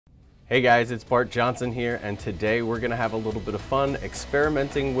Hey guys, it's Bart Johnson here, and today we're gonna have a little bit of fun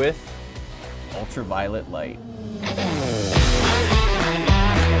experimenting with ultraviolet light.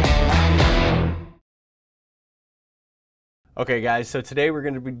 Okay guys, so today we're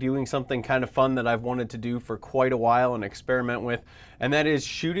going to be doing something kind of fun that I've wanted to do for quite a while and experiment with, and that is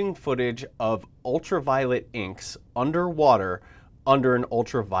shooting footage of ultraviolet inks underwater under an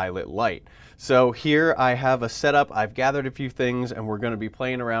ultraviolet light. So here I have a setup, I've gathered a few things, and we're going to be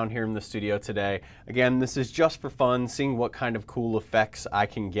playing around here in the studio today. Again, this is just for fun, seeing what kind of cool effects I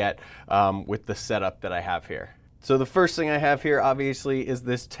can get with the setup that I have here. So the first thing I have here obviously is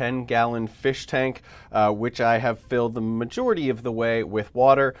this 10-gallon fish tank, which I have filled the majority of the way with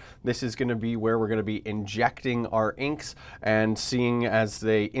water. This is going to be where we're going to be injecting our inks and seeing as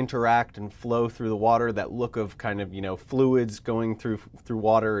they interact and flow through the water. That look of kind of, fluids going through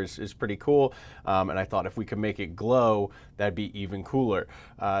water is pretty cool. And I thought if we could make it glow, that'd be even cooler.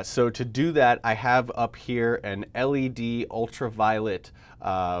 So to do that, I have up here an LED ultraviolet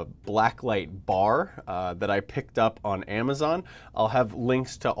blacklight bar that I picked up on Amazon. I'll have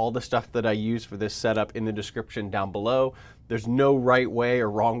links to all the stuff that I use for this setup in the description down below. There's no right way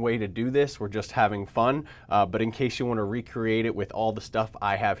or wrong way to do this. We're just having fun. But in case you want to recreate it with all the stuff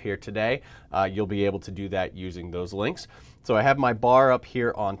I have here today, you'll be able to do that using those links. So I have my bar up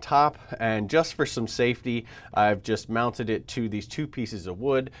here on top, and just for some safety, I've just mounted it to these two pieces of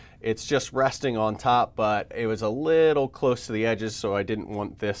wood. It's just resting on top, but it was a little close to the edges, so I didn't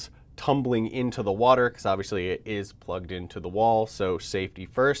want this tumbling into the water, because obviously it is plugged into the wall, so safety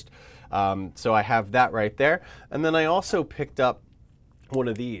first. So I have that right there. And then I also picked up one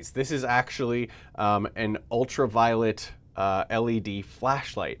of these. This is actually an ultraviolet LED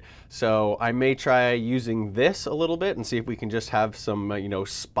flashlight. So I may try using this a little bit and see if we can just have some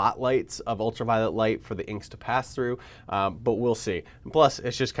spotlights of ultraviolet light for the inks to pass through, but we'll see. And plus,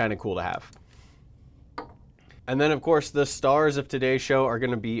 it's just kind of cool to have. And then of course the stars of today's show are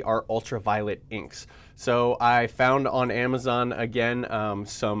going to be our ultraviolet inks. So I found on Amazon again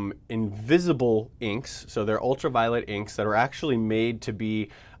some invisible inks. So they're ultraviolet inks that are actually made to be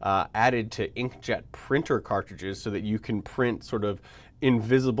added to inkjet printer cartridges so that you can print sort of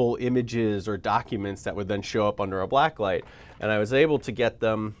invisible images or documents that would then show up under a blacklight. And I was able to get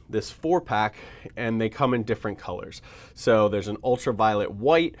them this 4-pack, and they come in different colors. So there's an ultraviolet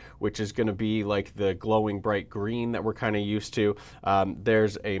white, which is going to be like the glowing bright green that we're kind of used to.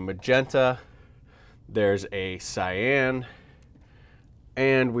 There's a magenta, there's a cyan,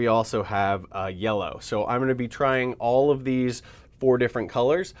 and we also have a yellow. So I'm going to be trying all of these 4 different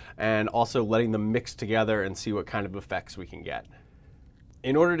colors and also letting them mix together and see what kind of effects we can get.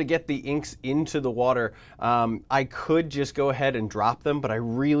 In order to get the inks into the water, I could just go ahead and drop them, but I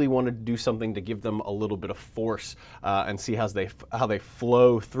really wanted to do something to give them a little bit of force and see how they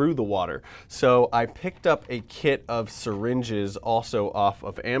flow through the water. So I picked up a kit of syringes also off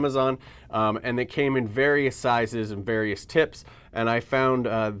of Amazon, and it came in various sizes and various tips. And I found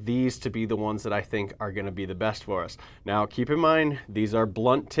these to be the ones that I think are going to be the best for us. Now, keep in mind, these are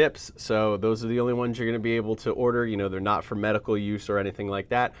blunt tips, so those are the only ones you're going to be able to order. They're not for medical use or anything like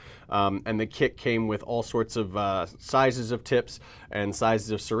that. And the kit came with all sorts of sizes of tips and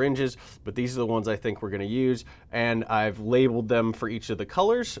sizes of syringes, but these are the ones I think we're going to use. And I've labeled them for each of the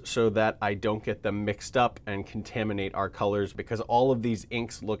colors so that I don't get them mixed up and contaminate our colors, because all of these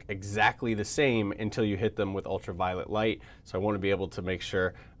inks look exactly the same until you hit them with ultraviolet light. So I want to be able to make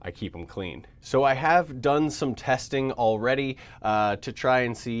sure I keep them clean. So I have done some testing already to try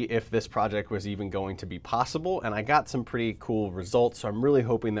and see if this project was even going to be possible, and I got some pretty cool results. So I'm really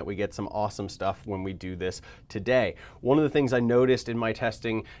hoping that we get some awesome stuff when we do this today. One of the things I noticed in my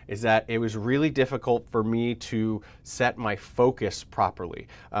testing is that it was really difficult for me to set my focus properly.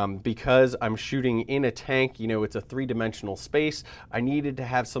 Because I'm shooting in a tank, it's a 3-dimensional space, I needed to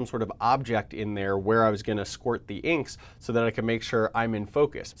have some sort of object in there where I was going to squirt the inks so that I could make sure I'm in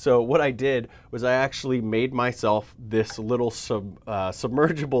focus. So what I did was I actually made myself this little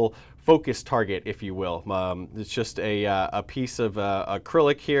submergible focus target, if you will. It's just a piece of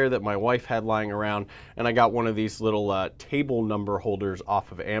acrylic here that my wife had lying around, and I got one of these little table number holders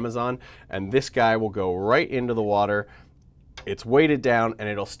off of Amazon, and this guy will go right into the water. It's weighted down and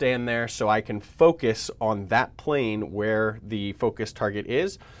it'll stand there so I can focus on that plane where the focus target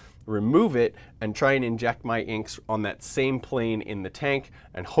is, remove it, and try and inject my inks on that same plane in the tank,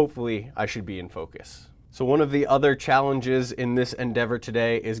 and hopefully I should be in focus. So one of the other challenges in this endeavor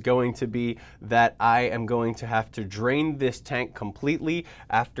today is going to be that I am going to have to drain this tank completely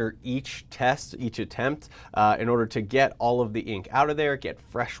after each test, each attempt, in order to get all of the ink out of there, get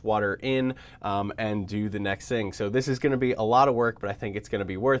fresh water in, and do the next thing. So this is going to be a lot of work, but I think it's going to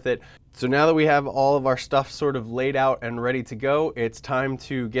be worth it. So now that we have all of our stuff sort of laid out and ready to go, it's time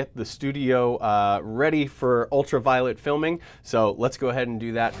to get the studio ready for ultraviolet filming. So let's go ahead and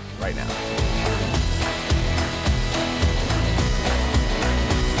do that right now.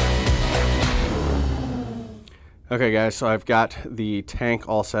 Okay guys, so I've got the tank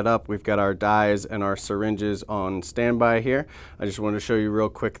all set up. We've got our dyes and our syringes on standby here. I just wanted to show you real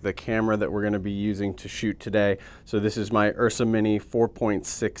quick the camera that we're going to be using to shoot today. So this is my URSA Mini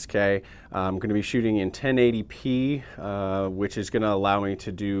 4.6K. I'm going to be shooting in 1080p, which is going to allow me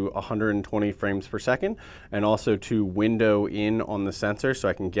to do 120 frames per second, and also to window in on the sensor so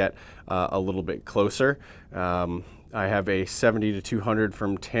I can get a little bit closer. I have a 70-200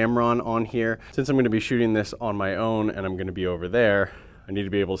 from Tamron on here. Since I'm going to be shooting this on my own and I'm going to be over there, I need to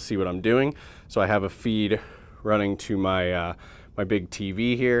be able to see what I'm doing. So I have a feed running to my, my big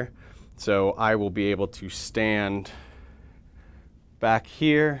TV here. So I will be able to stand back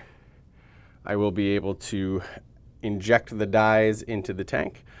here. I will be able to inject the dyes into the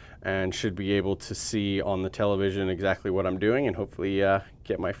tank and should be able to see on the television exactly what I'm doing and hopefully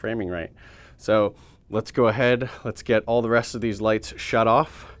get my framing right. So let's go ahead, let's get all the rest of these lights shut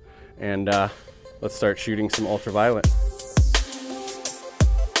off, and let's start shooting some ultraviolet.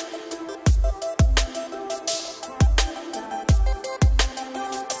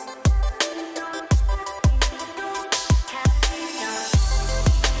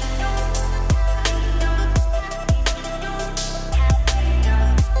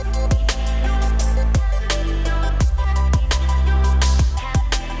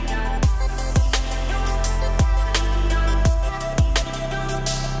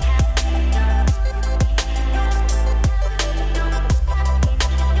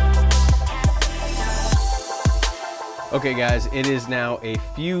 Okay guys, it is now a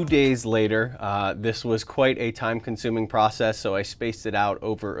few days later. This was quite a time-consuming process, so I spaced it out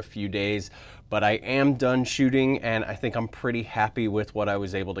over a few days, but I am done shooting and I think I'm pretty happy with what I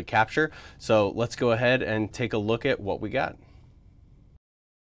was able to capture. So let's go ahead and take a look at what we got.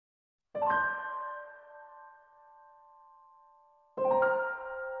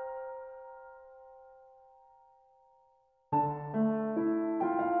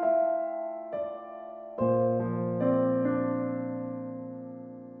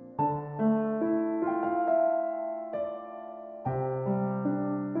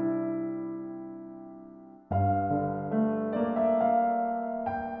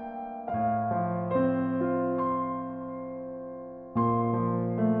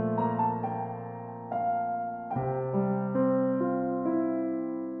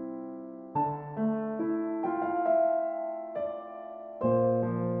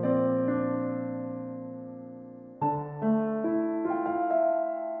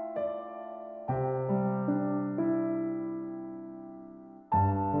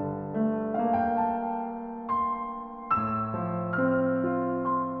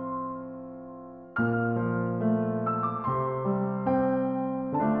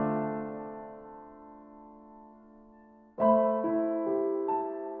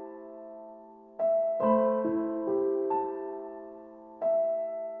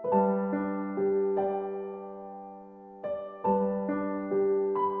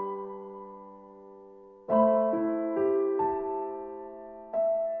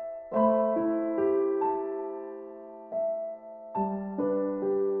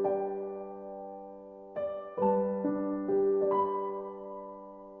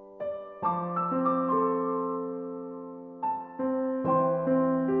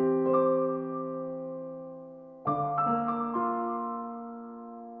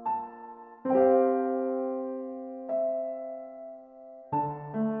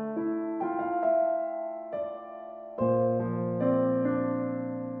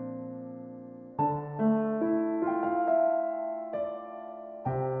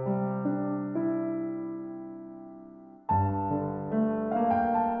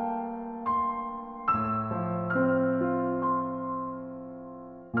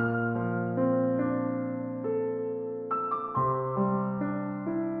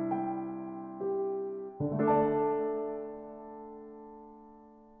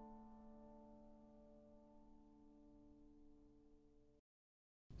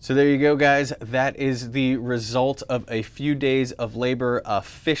 So there you go, guys. That is the result of a few days of labor. A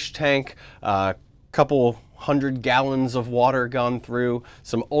fish tank, couple 100 gallons of water gone through,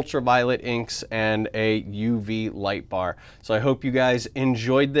 some ultraviolet inks, and a UV light bar. So I hope you guys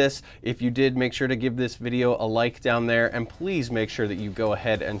enjoyed this. If you did, make sure to give this video a like down there, and please make sure that you go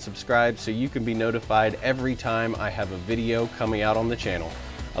ahead and subscribe so you can be notified every time I have a video coming out on the channel.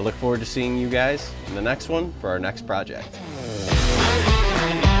 I look forward to seeing you guys in the next one for our next project.